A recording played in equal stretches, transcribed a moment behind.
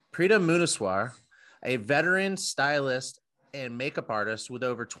Pritha Muneswar, a veteran stylist and makeup artist with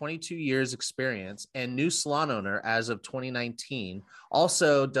over 22 years experience and new salon owner as of 2019,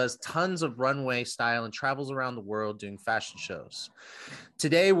 also does tons of runway style and travels around the world doing fashion shows.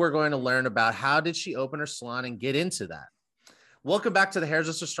 Today, we're going to learn about how did she open her salon and get into that. Welcome back to the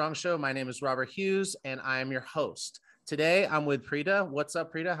Hairdresser Strong Show. My name is Robert Hughes, and I am your host. Today, I'm with Pritha. What's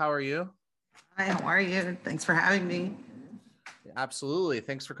up, Pritha? How are you? Hi, how are you? Thanks for having me. Absolutely.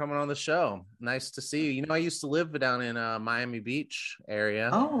 Thanks for coming on the show. Nice to see you. I used to live down in Miami Beach area.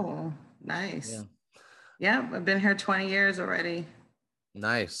 Oh, Yeah, nice. Yeah, I've been here 20 years already.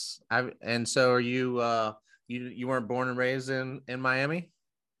 nice. And so are you? You weren't born and raised in Miami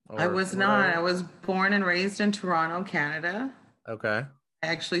I or was Florida not. I area? was born and raised in Toronto, Canada. Okay. I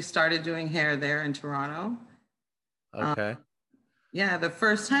actually started doing hair there in Toronto. Um, Okay. yeah, the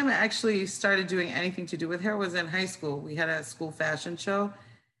first time I actually started doing anything to do with hair was in high school. We had a school fashion show,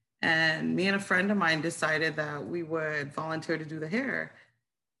 and me and a friend of mine decided that we would volunteer to do the hair.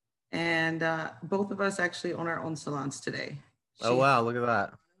 And both of us actually own our own salons today. Oh She has wow, look at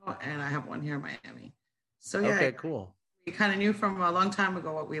that. one, and I have one here in Miami. So yeah, Okay, cool. we kind of knew from a long time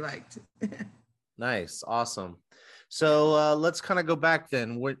ago what we liked. Nice. Awesome. Yeah. So let's kind of go back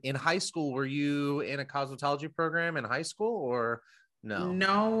then. In high school, were you in a cosmetology program in high school or no?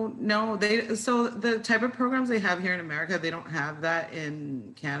 No, they so the type of programs they have here in America, they don't have that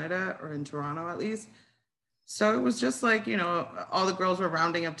in Canada or in Toronto at least. So it was just like, all the girls were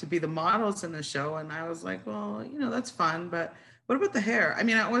rounding up to be the models in the show. And I was like, well, that's fun. But what about the hair? I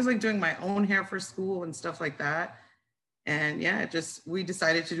mean, I was like doing my own hair for school and stuff like that. And yeah, we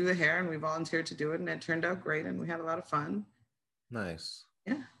decided to do the hair and we volunteered to do it and it turned out great and we had a lot of fun. Nice.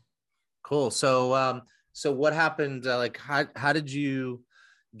 Yeah. Cool. So what happened? Like, how did you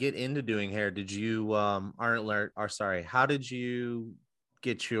get into doing hair? Did you aren't learn or sorry, how did you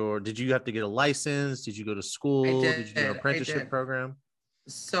did you have to get a license? Did you go to I school? Did you do an did. I apprenticeship did. program?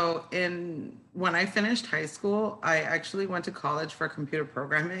 So in when I finished high school, I actually went to college for computer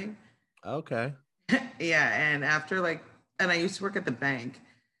programming. Okay. Yeah, and I used to work at the bank.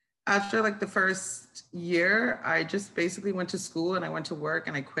 After like the first year, I just basically went to school and I went to work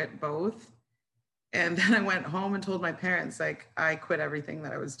and I quit both. And then I went home and told my parents like I quit everything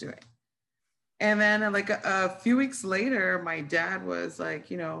that I was doing. And then like a few weeks later, my dad was like,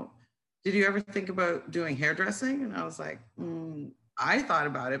 did you ever think about doing hairdressing? And I was like, I thought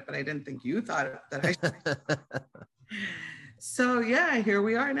about it, but I didn't think you thought that I. So yeah, here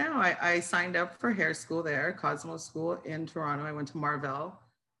we are now. I signed up for hair school there, Cosmo School in Toronto. I went to Marvell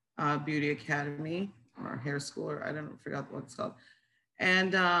Beauty Academy or hair school, or I don't know, forgot what it's called.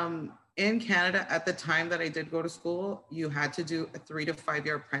 And in Canada, at the time that I did go to school, you had to do a 3 to 5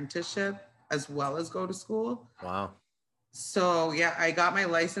 year apprenticeship as well as go to school. Wow. So yeah, I got my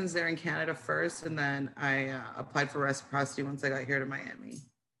license there in Canada first, and then I applied for reciprocity once I got here to Miami.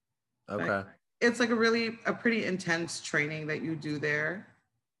 But Okay. it's like a pretty intense training that you do there.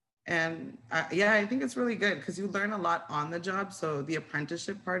 And yeah, I think it's really good because you learn a lot on the job. So the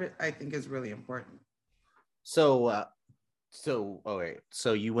apprenticeship part, I think, is really important. So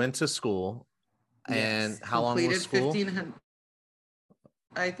you went to school and Yes, how long was completed school? 1,500.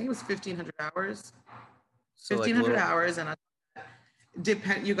 I think it was 1,500 hours. So like 1,500 little, hours,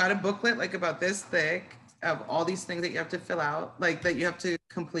 and you got a booklet like about this thick of all these things that you have to fill out, like that you have to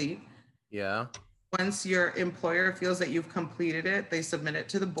complete. yeah. Once your employer feels that you've completed it, they submit it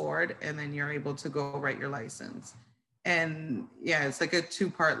to the board and then you're able to go write your license. And yeah, it's like a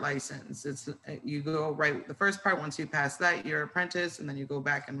 2-part license. It's you go write the first part. Once you pass that, you're apprentice, and then you go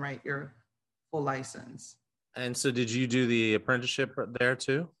back and write your full license. And so did you do the apprenticeship there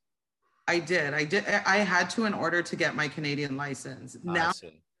too? I had to in order to get my Canadian license. I Now it's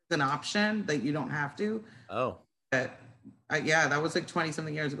see. an option that you don't have to. Oh, But yeah, that was like 20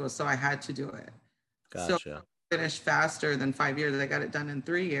 something years ago. So I had to do it. So gotcha. I finished faster than 5 years. I got it done in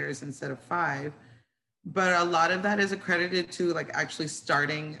 3 years instead of 5. But a lot of that is accredited to like actually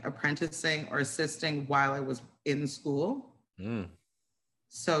starting apprenticing or assisting while I was in school. Mm.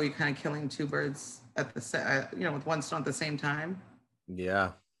 So you're kind of killing two birds at with one stone at the same time.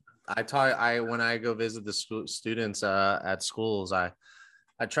 Yeah. I when I go visit the students at schools, I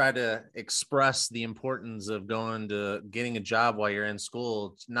try to express the importance of going to getting a job while you're in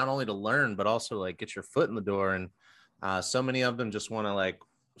school, not only to learn, but also like get your foot in the door. And so many of them just want to like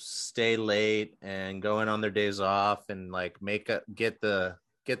stay late and go in on their days off and like get the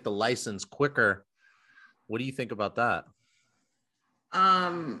license quicker. What do you think about that?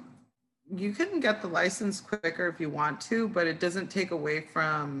 Um, you can get the license quicker if you want to, but it doesn't take away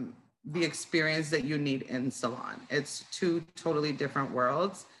from the experience that you need in salon. It's two totally different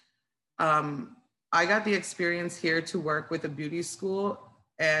worlds. Um, I got the experience here to work with a beauty school,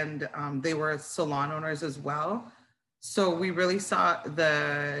 and they were salon owners as well. So we really saw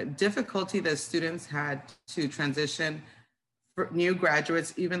the difficulty that students had to transition for new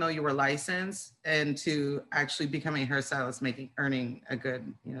graduates, even though you were licensed, and to actually becoming a hairstylist, earning a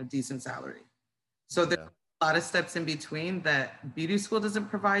good, decent salary. So there's Yeah. a lot of steps in between that beauty school doesn't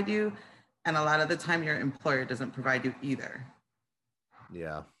provide you, and a lot of the time your employer doesn't provide you either.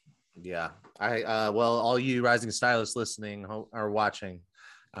 Yeah. Yeah. Well, all you rising stylists listening or watching,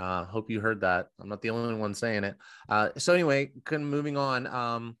 hope you heard that. I'm not the only one saying it. So anyway, moving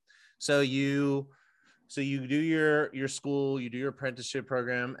on. So you, so you do your school, you do your apprenticeship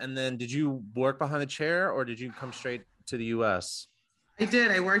program, and then did you work behind the chair or did you come straight to the US? I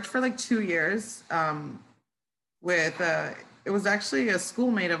did. I worked for like 2 years with it was actually a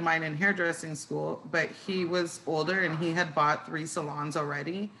schoolmate of mine in hairdressing school, but he was older and he had bought 3 salons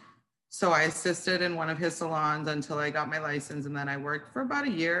already. So I assisted in one of his salons until I got my license, and then I worked for about a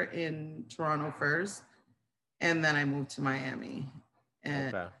year in Toronto first, and then I moved to Miami,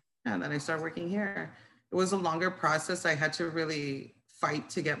 and, Okay. and then I started working here. It was a longer process. I had to really fight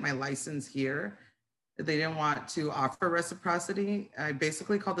to get my license here. They didn't want to offer reciprocity. I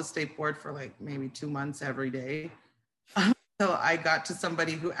basically called the state board for like maybe 2 months every day. So I got to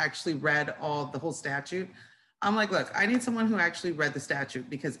somebody who actually read the whole statute. I'm like, look, I need someone who actually read the statute,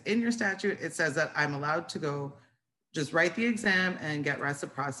 because in your statute, it says that I'm allowed to go just write the exam and get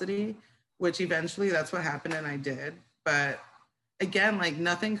reciprocity, which eventually that's what happened and I did. But again, like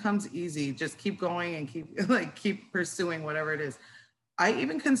nothing comes easy. Just keep going and keep pursuing whatever it is. I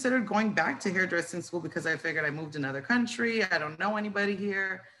even considered going back to hairdressing school because I figured I moved to another country. I don't know anybody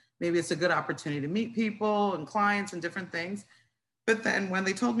here. Maybe it's a good opportunity to meet people and clients and different things. But then when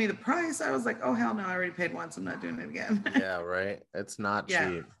they told me the price, I was like, oh, hell no, I already paid once. I'm not doing it again. Yeah, right. It's not Yeah.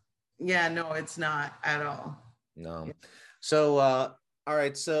 cheap. Yeah, no, it's not at all. No. So all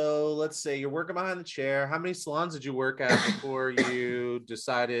right, so let's say you're working behind the chair. How many salons did you work at before you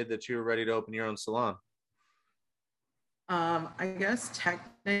decided that you were ready to open your own salon? I guess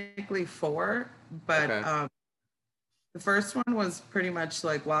technically 4, but Okay. the first one was pretty much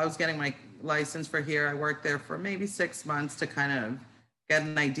like while I was getting my license for here, I worked there for maybe 6 months to kind of get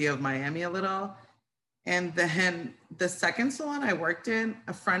an idea of Miami a little. And then the second salon I worked in,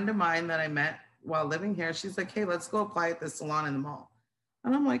 a friend of mine that I met while living here, she's like, hey, let's go apply at this salon in the mall.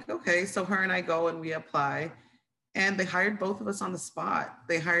 And I'm like, okay. So her and I go and we apply. And they hired both of us on the spot.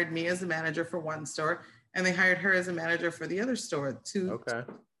 They hired me as a manager for one store, and they hired her as a manager for the other store, two Okay.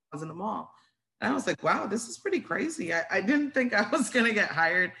 in the mall. And I was like, wow, this is pretty crazy. I didn't think I was going to get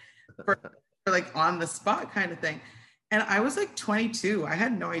hired for like on the spot kind of thing. And I was like 22. I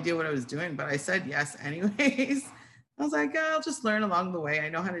had no idea what I was doing, but I said yes anyways. I was like, I'll just learn along the way. I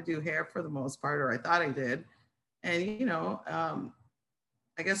know how to do hair for the most part, or I thought I did. And,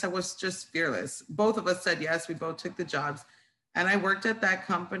 I guess I was just fearless. Both of us said yes. We both took the jobs. And I worked at that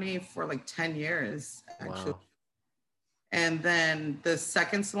company for like 10 years, actually. Wow. And then the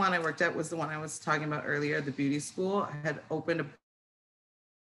second salon I worked at was the one I was talking about earlier, the beauty school. I had opened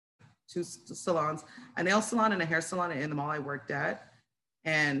 2 salons, a nail salon and a hair salon in the mall I worked at.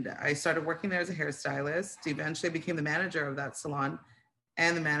 And I started working there as a hairstylist. Eventually I became the manager of that salon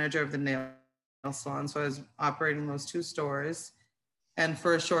and the manager of the nail salon. So I was operating those 2 stores. And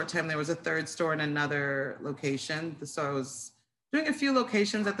for a short time, there was a third store in another location. So I was doing a few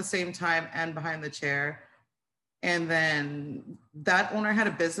locations at the same time and behind the chair. And then that owner had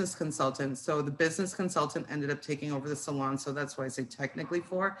a business consultant. So the business consultant ended up taking over the salon. So that's why I say technically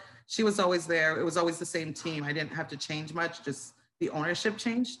 4. She was always there. It was always the same team. I didn't have to change much, just the ownership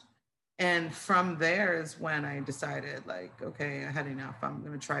changed. And from there is when I decided, like, okay, I had enough. I'm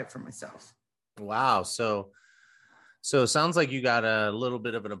going to try it for myself. Wow. So it sounds like you got a little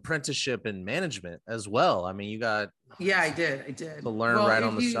bit of an apprenticeship in management as well. I mean, you got Yeah, I did. I did. to learn Well, right if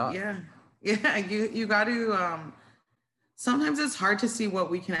on the you, shop. yeah, yeah, you got to. Sometimes it's hard to see what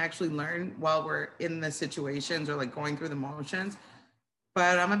we can actually learn while we're in the situations or like going through the motions.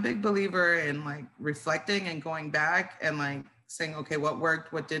 But I'm a big believer in like reflecting and going back and like saying, okay, what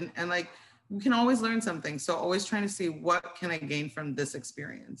worked, what didn't, and like we can always learn something. So always trying to see what can I gain from this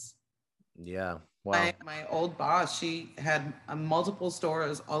experience. Yeah. My Wow. my old boss, she had multiple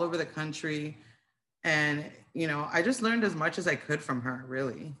stores all over the country, and I just learned as much as I could from her,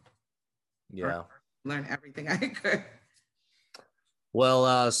 really. Or Yeah. learn everything I could.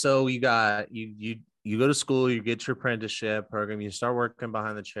 Well, so you got you go to school, you get your apprenticeship program, you start working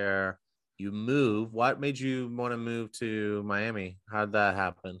behind the chair, you move. What made you want to move to Miami? How did that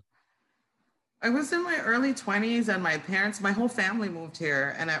happen? I was in my early 20s and my whole family moved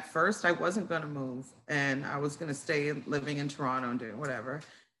here. And at first I wasn't going to move and I was going to stay living in Toronto and doing whatever.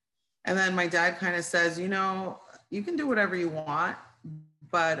 And then my dad kind of says, you can do whatever you want,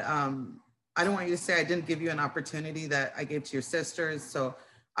 but I don't want you to say I didn't give you an opportunity that I gave to your sisters. So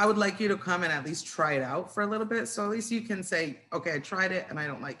I would like you to come and at least try it out for a little bit. So at least you can say, okay, I tried it and I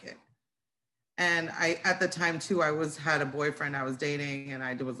don't like it. And at the time too, had a boyfriend I was dating and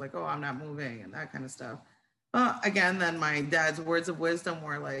I was like, oh, I'm not moving and that kind of stuff. Again, then my dad's words of wisdom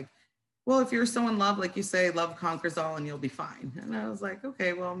were like, well, if you're so in love, like you say, love conquers all and you'll be fine. And I was like,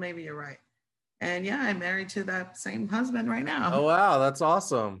 okay, well, maybe you're right. And yeah, I'm married to that same husband right now. Oh, wow. That's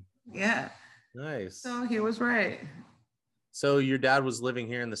awesome. Yeah. Nice. So he was right. So your dad was living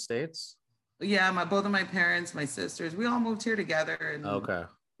here in the States? Yeah, both of my parents, my sisters, we all moved here together in Okay.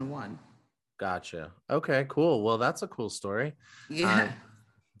 one. Gotcha. Okay, cool. Well, that's a cool story. Yeah.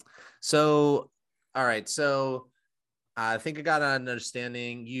 So, all right. So I think I got an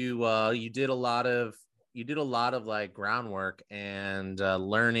understanding. You did a lot of like groundwork and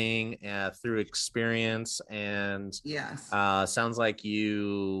learning through experience, and Yes. sounds like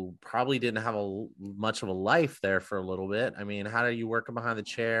you probably didn't have much of a life there for a little bit. I mean, how are you working behind the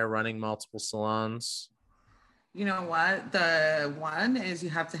chair, running multiple salons? You know what? The one is you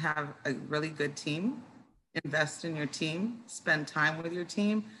have to have a really good team, invest in your team, spend time with your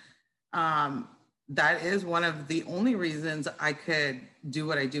team. That is one of the only reasons I could do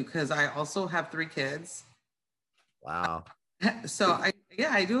what I do, because I also have 3 kids. Wow. So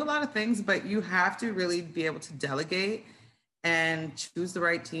I do a lot of things, but you have to really be able to delegate and choose the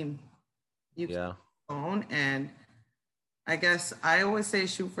right team. Yeah. Own, and I guess I always say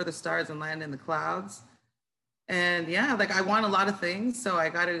shoot for the stars and land in the clouds. And yeah, like I want a lot of things, so I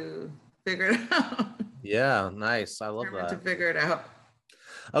got to figure it out. Yeah, nice. I love that. To figure it out.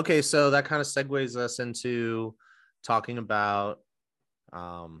 Okay, so that kind of segues us into talking about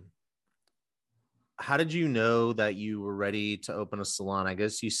how did you know that you were ready to open a salon? I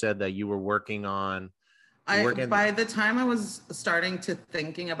guess you said that you were working on. By the time I was starting to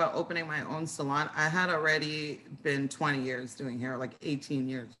thinking about opening my own salon, I had already been 20 years doing hair, like 18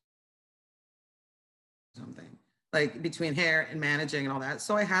 years, something like between hair and managing and all that.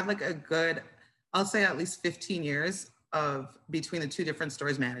 So I had like a good, I'll say at least 15 years of between the 2 different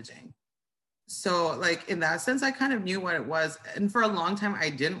stores managing. So like in that sense, I kind of knew what it was. And for a long time, I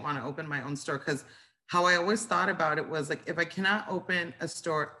didn't want to open my own store because how I always thought about it was like, if I cannot open a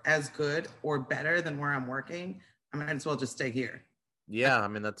store as good or better than where I'm working, I might as well just stay here. Yeah, I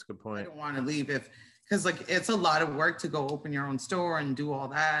mean, that's a good point. I don't want to leave because like it's a lot of work to go open your own store and do all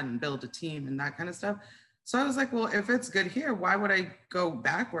that and build a team and that kind of stuff. So I was like, well, if it's good here, why would I go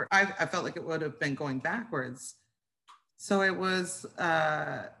backward? I felt like it would have been going backwards. So it was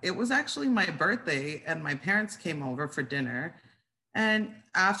actually my birthday and my parents came over for dinner. And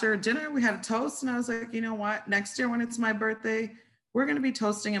after dinner, we had a toast. And I was like, you know what? Next year, when it's my birthday, we're going to be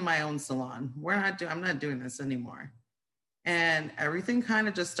toasting in my own salon. I'm not doing this anymore. And everything kind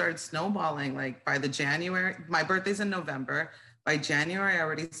of just started snowballing. Like by the January, my birthday's in November. By January, I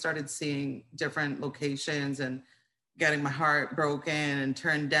already started seeing different locations and getting my heart broken and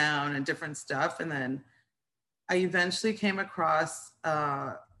turned down and different stuff. And then I eventually came across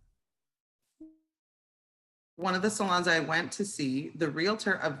one of the salons I went to see. The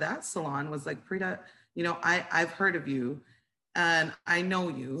realtor of that salon was like, Pritha, I've heard of you and I know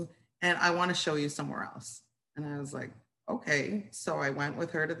you and I want to show you somewhere else. And I was like, okay. So I went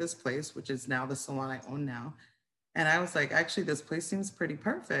with her to this place, which is now the salon I own now. And I was like, actually, this place seems pretty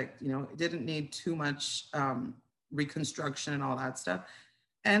perfect. It didn't need too much reconstruction and all that stuff.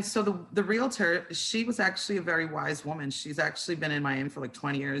 And so the realtor, she was actually a very wise woman. She's actually been in Miami for like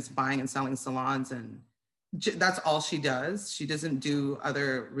 20 years, buying and selling salons. And that's all she does. She doesn't do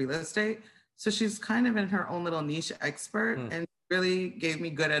other real estate. So she's kind of in her own little niche expert and really gave me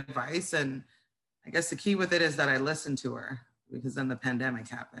good advice. And I guess the key with it is that I listened to her because then the pandemic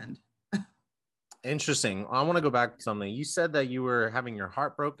happened. Interesting. I want to go back to something. You said that you were having your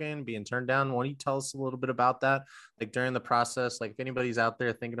heart broken, being turned down. Why don't you tell us a little bit about that? Like during the process, like if anybody's out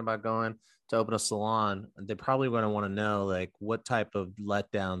there thinking about going to open a salon, they probably going to want to know like what type of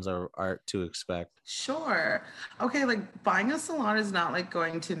letdowns are to expect. Sure. Okay. Like buying a salon is not like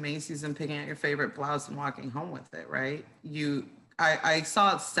going to Macy's and picking out your favorite blouse and walking home with it, right? I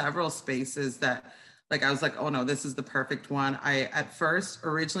saw several spaces that like, I was like, oh no, this is the perfect one. I, at first,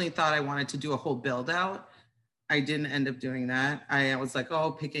 originally thought I wanted to do a whole build out. I didn't end up doing that. I was like,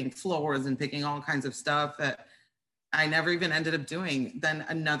 oh, picking floors and picking all kinds of stuff that I never even ended up doing. Then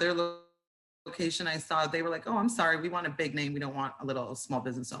another location I saw, they were like, oh, I'm sorry, we want a big name. We don't want a little small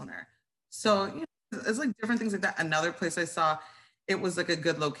business owner. So, it's like different things like that. Another place I saw, it was like a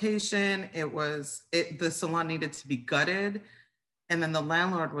good location. The salon needed to be gutted. And then the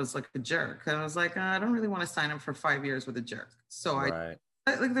landlord was like a jerk. And I was like, I don't really want to sign up for 5 years with a jerk. So Right.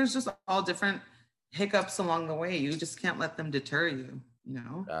 like, there's just all different hiccups along the way. You just can't let them deter you,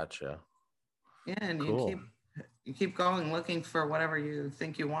 Gotcha. Yeah. And Cool. you keep going looking for whatever you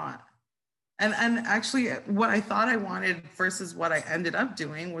think you want. And actually, what I thought I wanted versus what I ended up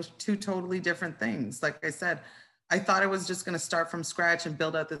doing was two totally different things. Like I said, I thought I was just going to start from scratch and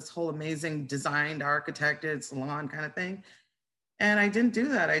build out this whole amazing designed, architected salon kind of thing. And I didn't do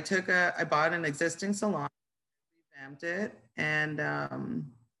that. I bought an existing salon, revamped it, and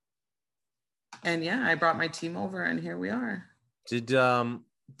yeah, I brought my team over, and here we are.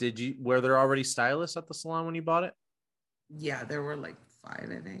 Were there already stylists at the salon when you bought it? Yeah, there were like 5,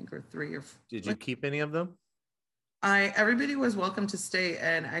 I think, or 3 or Did you keep any of them? Everybody was welcome to stay,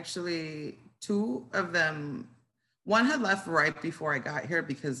 and actually 2 of them, one had left right before I got here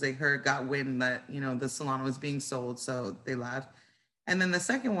because they got wind that the salon was being sold, so they left. And then the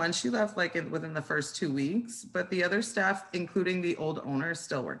second one, she left like within the first 2 weeks, but the other staff, including the old owner,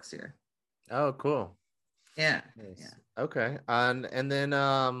 still works here. Oh, cool. Yeah. Nice. Yeah. Okay. And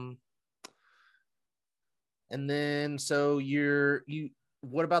then so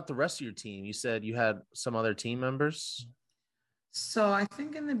what about the rest of your team? You said you had some other team members? So I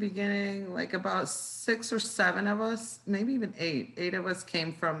think in the beginning, like about 6 or 7 of us, maybe even 8, 8 of us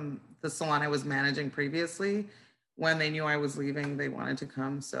came from the salon I was managing previously. When they knew I was leaving, they wanted to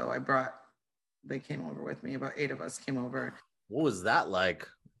come. So they came over with me. About 8 of us came over. What was that like?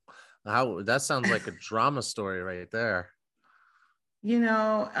 That sounds like a drama story right there.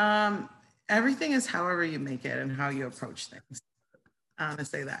 Everything is however you make it and how you approach things. I'm gonna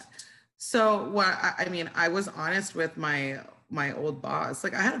say that. So I was honest with my old boss.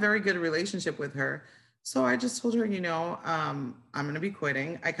 Like I had a very good relationship with her. So I just told her, I'm gonna be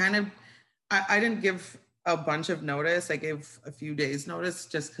quitting. I didn't give a bunch of notice. I gave a few days notice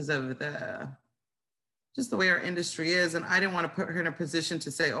just because of the way our industry is. And I didn't want to put her in a position to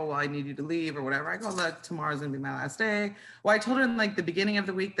say, oh, well, I need you to leave or whatever. I go, look, tomorrow's going to be my last day. Well, I told her in like the beginning of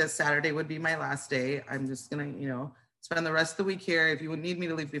the week that Saturday would be my last day. I'm just going to, spend the rest of the week here. If you would need me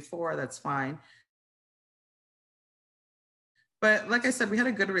to leave before, that's fine. But like I said, we had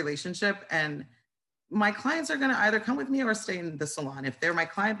a good relationship, and my clients are going to either come with me or stay in the salon. If they're my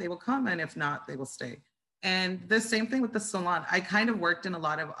client, they will come. And if not, they will stay. And the same thing with the salon. I kind of worked in a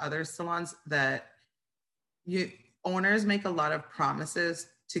lot of other salons that owners make a lot of promises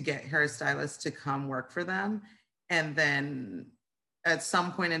to get hairstylists to come work for them. And then at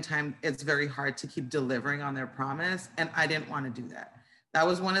some point in time, it's very hard to keep delivering on their promise. And I didn't want to do that. That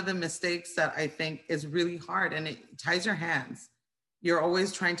was one of the mistakes that I think is really hard, and it ties your hands. You're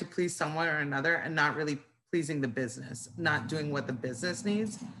always trying to please someone or another and not really pleasing the business, not doing what the business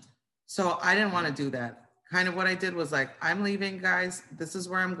needs. So I didn't want to do that. Kind of what I did was like, I'm leaving, guys. This is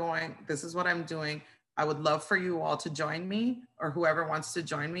where I'm going. This is what I'm doing. I would love for you all to join me, or whoever wants to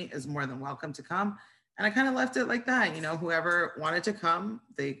join me is more than welcome to come. And I kind of left it like that. Whoever wanted to come,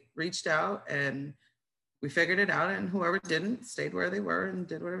 they reached out and we figured it out. And whoever didn't stayed where they were and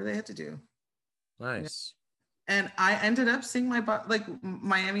did whatever they had to do. Nice. And I ended up seeing like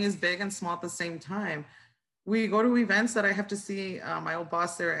Miami is big and small at the same time. We go to events that I have to see my old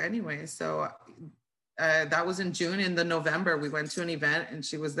boss there anyway. So that was in June. In the November, we went to an event and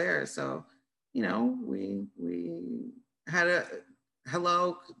she was there. So we had a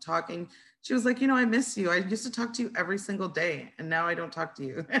hello talking. She was like, I miss you. I used to talk to you every single day, and now I don't talk to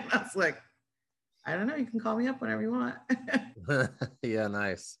you. And I was like, I don't know. You can call me up whenever you want. Yeah,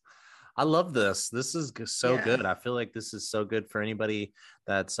 nice. I love this. This is so good. I feel like this is so good for anybody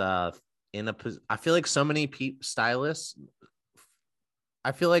that's I feel like so many stylists.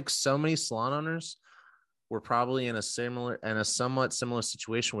 I feel like so many salon owners were probably in a somewhat similar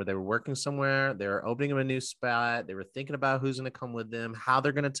situation where they were working somewhere, they were opening up a new spot, they were thinking about who's going to come with them, how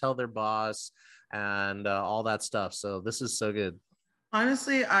they're going to tell their boss, and all that stuff. So this is so good.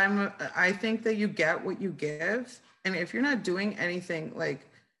 Honestly, I think that you get what you give, and if you're not doing anything, like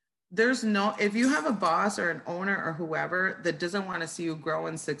if you have a boss or an owner or whoever that doesn't want to see you grow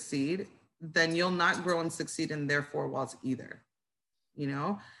and succeed, then you'll not grow and succeed in their 4 walls either.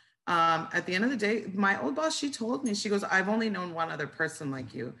 At the end of the day, my old boss, she told me, she goes, I've only known one other person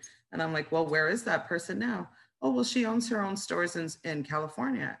like you. And I'm like, well, where is that person now? Oh, well, she owns her own stores in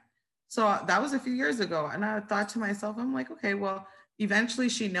California. So that was a few years ago. And I thought to myself, I'm like, okay, well, eventually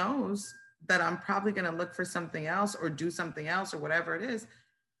she knows that I'm probably going to look for something else or do something else or whatever it is,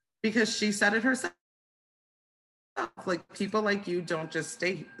 because she said it herself. Like people like you don't just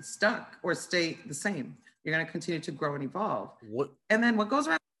stay stuck or stay the same. You're going to continue to grow and evolve. What? And then what goes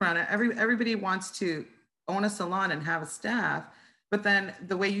around it, everybody wants to own a salon and have a staff, but then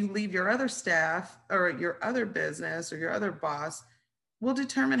the way you leave your other staff or your other business or your other boss will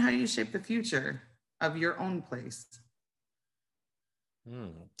determine how you shape the future of your own place.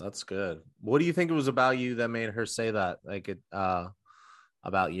 That's good. What do you think it was about you that made her say that? Like it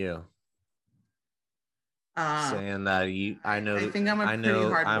about you? Saying that I think I'm a pretty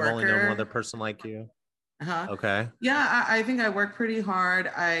hard I've only known one other worker. person like you. Uh-huh. Okay. Yeah, I think I work pretty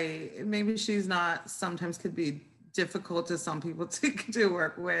hard. Maybe she's not, sometimes could be difficult to some people to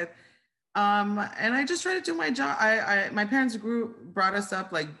work with. And I just try to do my job. My parents brought us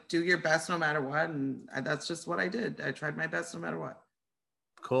up like do your best no matter what, and that's just what I did. I tried my best no matter what.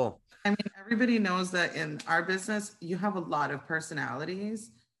 Cool. I mean, everybody knows that in our business, you have a lot of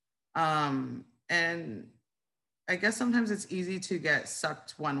personalities. And I guess sometimes it's easy to get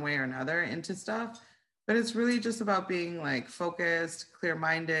sucked one way or another into stuff, but it's really just about being like focused,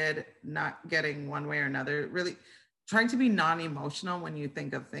 clear-minded, not getting one way or another, really trying to be non-emotional when you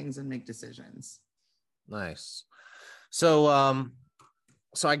think of things and make decisions. Nice. So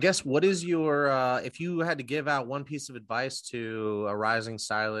so I guess what is your if you had to give out one piece of advice to a rising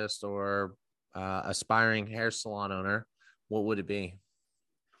stylist or aspiring hair salon owner, what would it be?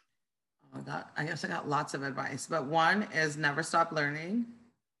 I guess I got lots of advice, but one is never stop learning.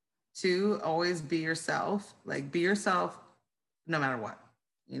 Two, always be yourself. Like be yourself no matter what.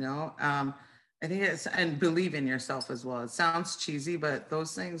 You know, I think and believe in yourself as well. It sounds cheesy, but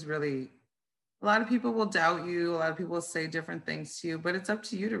those things really, a lot of people will doubt you. A lot of people will say different things to you, but it's up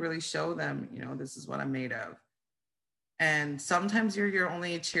to you to really show them, this is what I'm made of. And sometimes you're your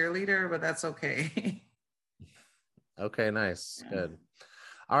only cheerleader, but that's okay. Okay, nice. Yeah. Good.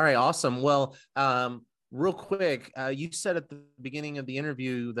 All right, awesome. Well, real quick, you said at the beginning of the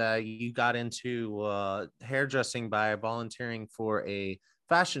interview that you got into hairdressing by volunteering for a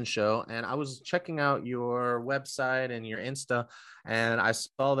fashion show, and I was checking out your website and your Insta, and I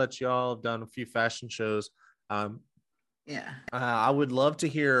saw that y'all have done a few fashion shows. Yeah. I would love to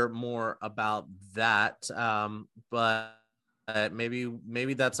hear more about that, but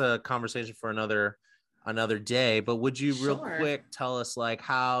maybe that's a conversation for another day. But would you real Sure. quick tell us like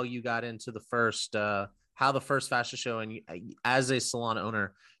how you got into how the first fashion show and as a salon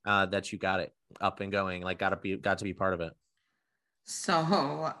owner that you got it up and going, like got to be part of it?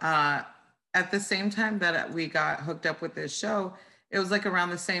 So at the same time that we got hooked up with this show, it was like around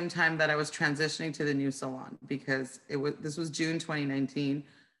the same time that I was transitioning to the new salon because this was June 2019.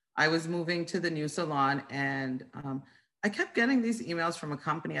 I was moving to the new salon and I kept getting these emails from a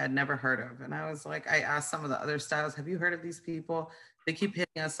company I'd never heard of. And I was like, I asked some of the other stylists, have you heard of these people? They keep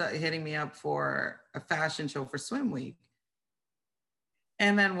hitting me up for a fashion show for Swim Week.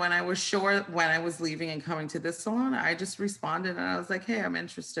 And then when I was leaving and coming to this salon, I just responded and I was like, hey, I'm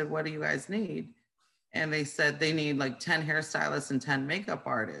interested. What do you guys need? And they said they need like 10 hairstylists and 10 makeup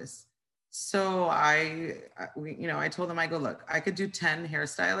artists. So I told them, I go, look, I could do 10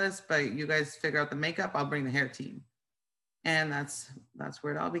 hairstylists, but you guys figure out the makeup. I'll bring the hair team. And that's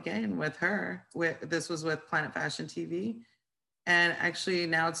where it all began with her. This was with Planet Fashion TV. And actually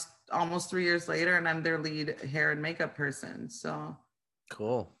now it's almost 3 years later and I'm their lead hair and makeup person. So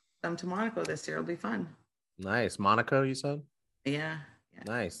Cool. come to Monaco this year. It'll be fun. Nice. Monaco, you said? Yeah.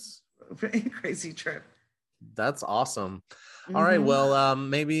 Nice. Crazy trip. That's awesome. All right. Well,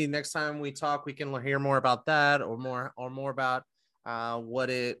 maybe next time we talk, we can hear more about that or more about what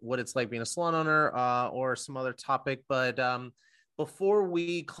it's like being a salon owner or some other topic. But before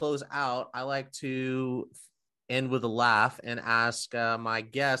we close out, I like to end with a laugh and ask my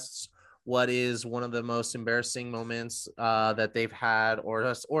guests what is one of the most embarrassing moments that they've had,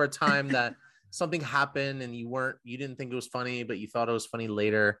 or a time that something happened and you didn't think it was funny, but you thought it was funny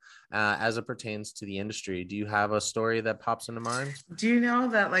later as it pertains to the industry. Do you have a story that pops into mind? Do you know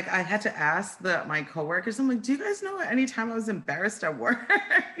that like I had to ask my coworkers, I'm like, do you guys know anytime I was embarrassed at work?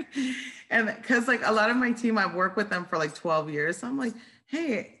 And because like a lot of my team, I've worked with them for like 12 years. So I'm like,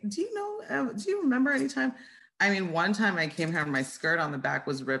 hey, do you remember any time? I mean, one time I came here and my skirt on the back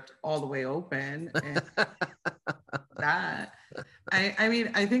was ripped all the way open. And that. I mean,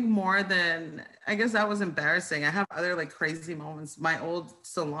 I think more than, I guess that was embarrassing. I have other like crazy moments. My old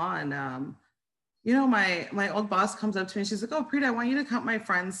salon, my old boss comes up to me and she's like, oh, Pritha, I want you to cut my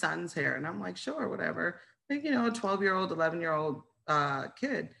friend's son's hair. And I'm like, sure, whatever. Like, a 12-year-old, 11-year-old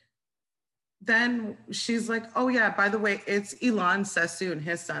kid. Then she's like, oh yeah, by the way, it's Elon Sassoon,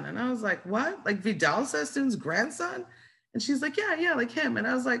 his son. And I was like, what? Like Vidal Sassoon's grandson? And she's like, yeah, like him. And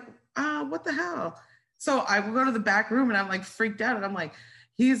I was like, what the hell? So I will go to the back room and I'm like freaked out. And I'm like,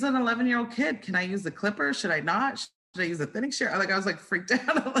 he's an 11-year-old kid. Can I use the clipper? Should I not? Should I use the thinning shear? Like, I was like freaked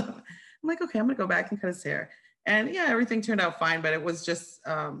out. I'm like, okay, I'm going to go back and cut his hair. And yeah, everything turned out fine, but it was just,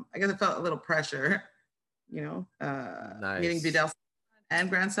 I guess it felt a little pressure, meeting Nice. Vidal and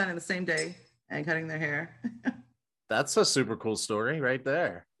grandson in the same day and cutting their hair. That's a super cool story right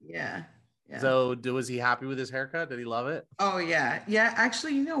there. Yeah. Yeah. So was he happy with his haircut? Did he love it? Oh yeah. Yeah.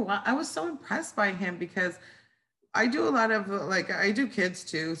 Actually, you know what? I was so impressed by him because I do a lot of I do kids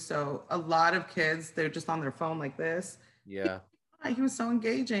too. So a lot of kids, they're just on their phone like this. Yeah. He was so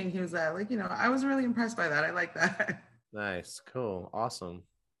engaging. He was I was really impressed by that. I like that. Nice. Cool. Awesome.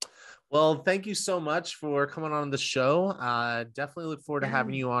 Well, thank you so much for coming on the show. Definitely look forward to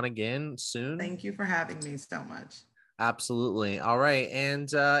having you on again soon. Thank you for having me so much. Absolutely. All right. And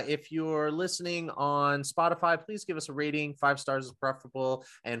if you're listening on Spotify, please give us a rating. 5 stars is preferable.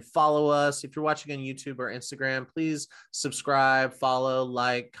 And follow us. If you're watching on YouTube or Instagram, please subscribe, follow,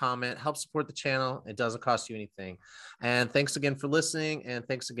 like, comment, help support the channel. It doesn't cost you anything. And thanks again for listening. And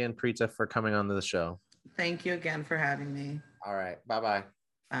thanks again, Pritha, for coming on to the show. Thank you again for having me. All right. Bye-bye.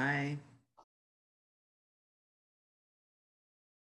 Bye.